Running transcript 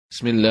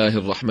بسم الله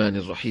الرحمن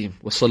الرحيم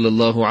وصلى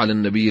الله على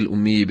النبي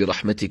الأمي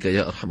برحمتك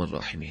يا أرحم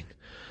الراحمين.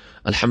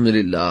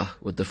 Alhamdulillah,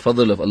 with the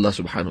fadl of Allah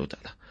subhanahu wa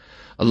ta'ala.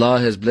 Allah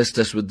has blessed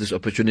us with this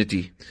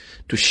opportunity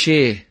to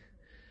share,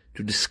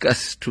 to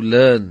discuss, to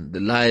learn the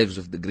lives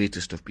of the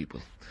greatest of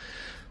people.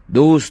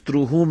 Those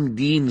through whom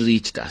deen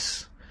reached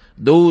us.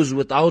 Those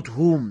without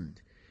whom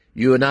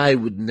you and I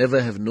would never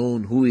have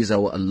known who is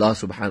our Allah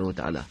subhanahu wa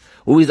ta'ala,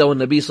 who is our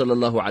Nabi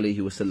sallallahu alayhi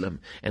wa sallam,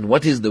 and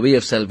what is the way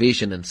of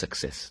salvation and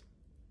success.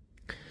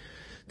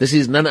 This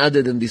is none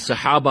other than the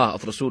Sahaba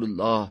of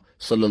Rasulullah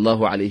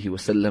sallallahu alayhi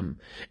wasallam,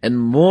 and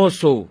more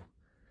so,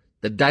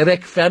 the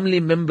direct family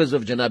members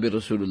of Janabi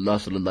Rasulullah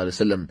sallallahu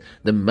alayhi wasallam,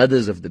 the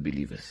mothers of the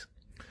believers.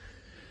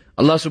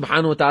 Allah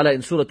subhanahu wa ta'ala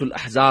in Surah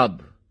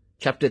Al-Ahzab,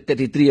 chapter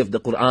 33 of the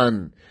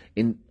Quran,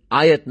 in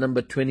ayat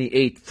number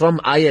 28, from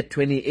ayat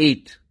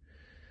 28,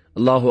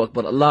 Allahu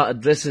Akbar, Allah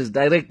addresses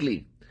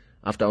directly,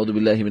 after أعوذ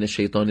بالله من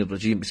الشيطان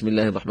الرجيم بسم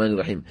الله الرحمن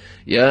الرحيم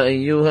يا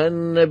أيها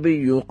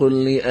النبي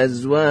قل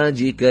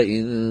لأزواجك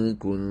إن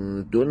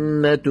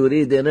كنتن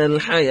تردن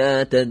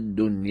الحياة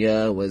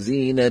الدنيا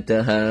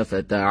وزينتها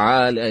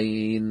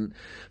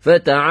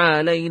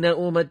فتعالين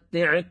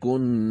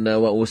أمتعكن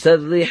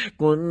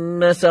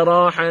وأسرحكن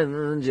سراحا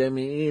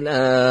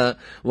جميلا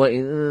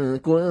وإن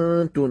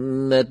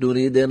كنتن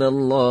تردن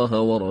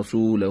الله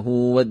ورسوله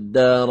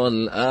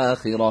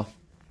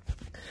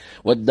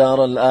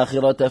والدار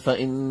الآخرة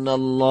فإن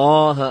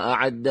الله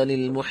أعد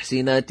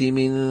للمحسنات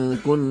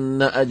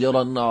منكن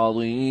أجرا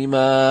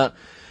عظيما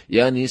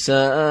يا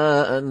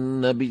نساء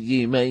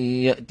النبي من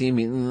يأت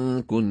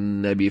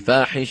منكن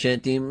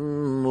بفاحشة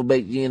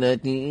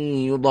مبينة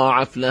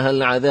يضاعف لها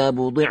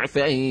العذاب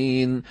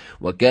ضعفين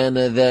وكان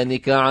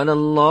ذلك على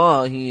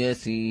الله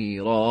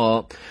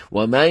يسيرا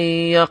ومن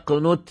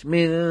يقنت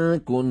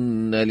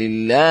منكن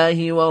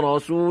لله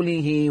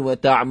ورسوله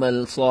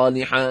وتعمل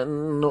صالحا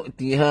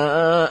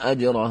نؤتها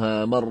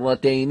أجرها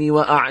مرتين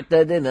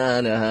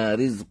وأعتدنا لها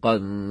رزقا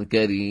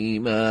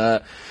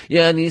كريما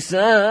يا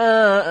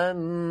نساء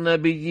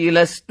النبي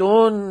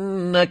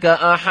لستن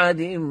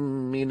كأحد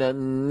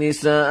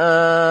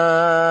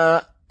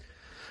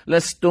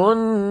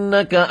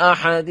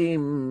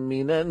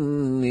من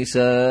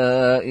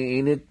النساء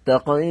إن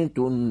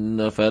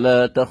اتقيتن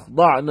فلا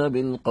تخضعن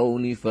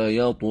بالقول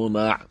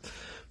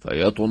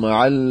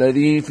فيطمع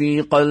الذي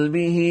في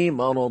قلبه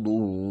مرض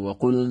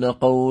وقلن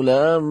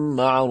قولا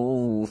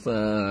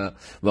معروفا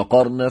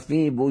وقرن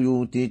في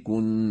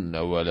بيوتكن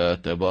ولا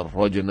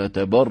تبرجن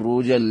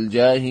تبرج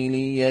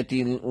الجاهلية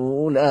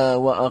الأولى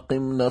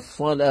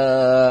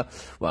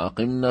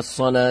وأقمنا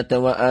الصلاة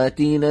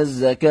وآتينا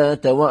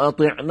الزكاة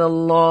وأطعنا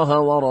الله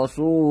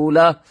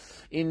ورسوله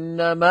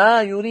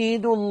إنما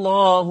يريد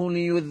الله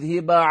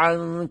ليذهب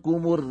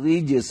عنكم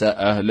الرجس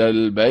أهل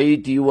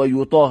البيت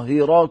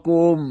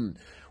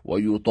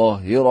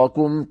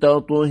ويطهركم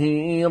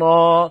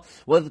تطهيرا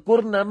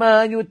واذكرن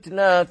ما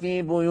يتلى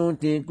في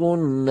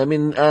بيوتكن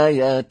من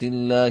آيات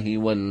الله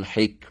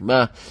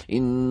والحكمة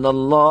إن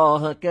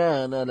الله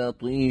كان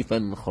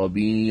لطيفا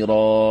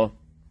خبيرا.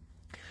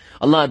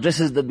 Allah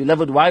addresses the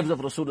beloved wives of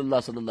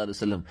Rasulullah sallallahu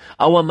alaihi wasallam,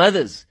 our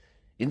mothers.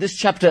 In this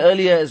chapter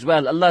earlier as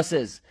well, Allah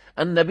says,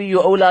 النبي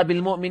أولى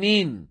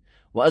بالمؤمنين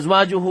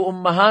وأزواجه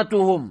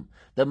أمهاتهم.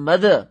 The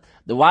mother,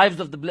 the wives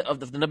of the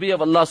Nabi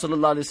of Allah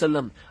sallallahu alaihi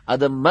wasallam are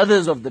the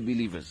mothers of the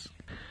believers.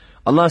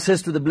 Allah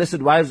says to the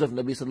blessed wives of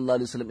Nabi sallallahu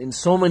alaihi wasallam in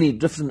so many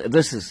different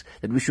addresses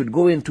that we should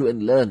go into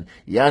and learn.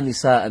 Ya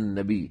Nisa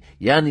an-Nabi,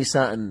 Ya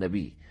Nisa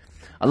an-Nabi.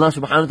 Allah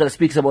subhanahu wa ta'ala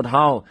speaks about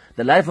how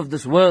the life of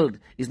this world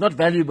is not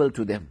valuable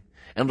to them.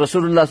 And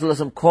Rasulullah sallallahu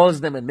alaihi wasallam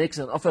calls them and makes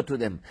an offer to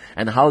them,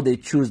 and how they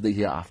choose the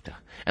hereafter.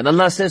 And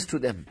Allah says to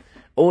them,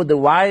 O the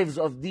wives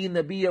of the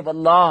Nabi of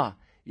Allah,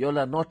 y'all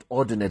are not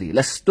ordinary.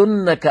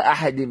 لَسْتُنَّ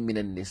كَأَحَدٍ مِّنَ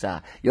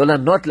النِّسَاءِ. Y'all are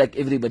not like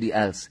everybody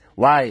else.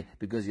 Why?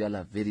 Because y'all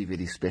are very,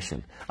 very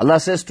special. Allah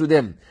says to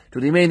them to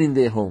remain in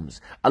their homes.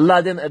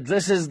 Allah then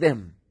addresses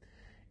them.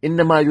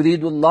 إِنَّمَا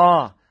يُرِيدُ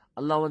اللَّهِ.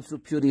 Allah wants to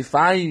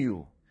purify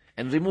you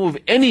and remove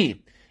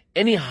any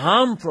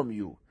harm from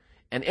you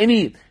and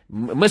any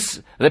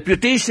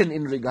misreputation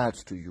in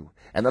regards to you.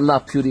 And Allah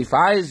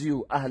purifies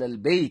you, Ahl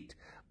al-Bayt,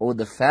 or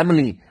the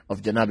family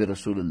of Janabi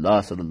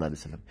Rasulullah sallallahu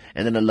alaihi wasallam.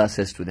 And then Allah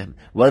says to them,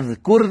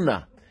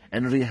 وَذْكُرْنَا,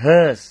 and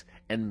rehearse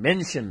and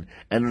mention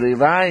and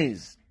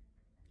revise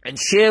and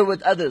share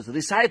with others,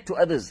 recite to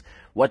others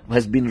what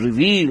has been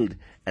revealed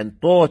and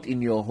taught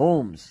in your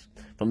homes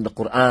from the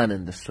Quran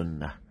and the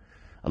Sunnah.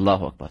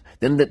 Allahu Akbar.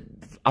 Then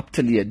up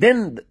till here.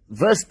 Then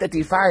verse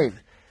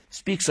 35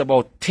 speaks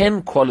about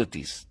 10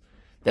 qualities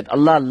that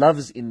Allah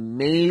loves in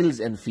males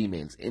and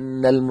females.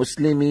 إِنَّ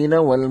الْمُسْلِمِينَ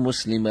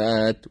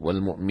وَالْمُسْلِمَاتِ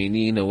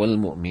وَالْمُؤْمِنِينَ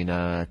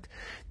وَالْمُؤْمِنَاتِ.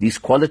 These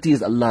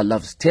qualities Allah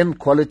loves. 10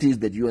 qualities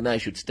that you and I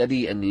should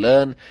study and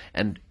learn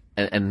and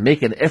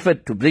make an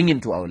effort to bring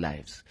into our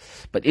lives.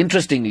 But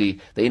interestingly,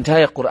 the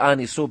entire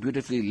Quran is so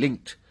beautifully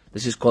linked.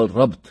 This is called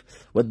Rabt.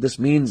 What this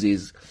means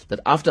is that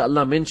after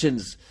Allah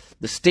mentions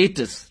the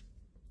status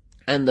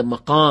and the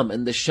maqam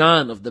and the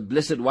shan of the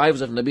blessed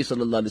wives of Nabi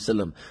sallallahu alaihi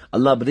wasallam,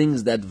 Allah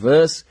brings that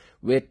verse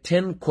where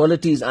 10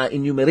 qualities are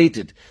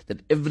enumerated that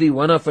every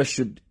one of us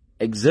should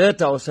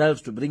exert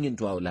ourselves to bring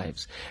into our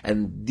lives.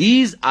 And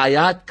these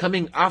ayat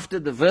coming after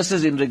the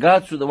verses in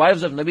regards to the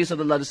wives of Nabi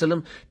sallallahu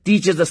alaihi wasallam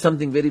teaches us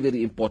something very,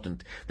 very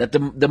important. That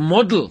the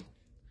model,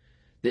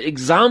 the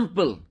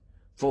example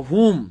for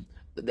whom,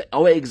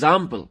 our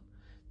example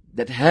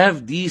that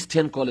have these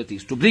 10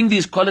 qualities, to bring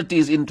these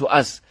qualities into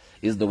us,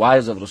 is the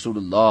wives of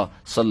Rasulullah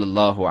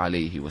sallallahu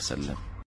alaihi wasallam.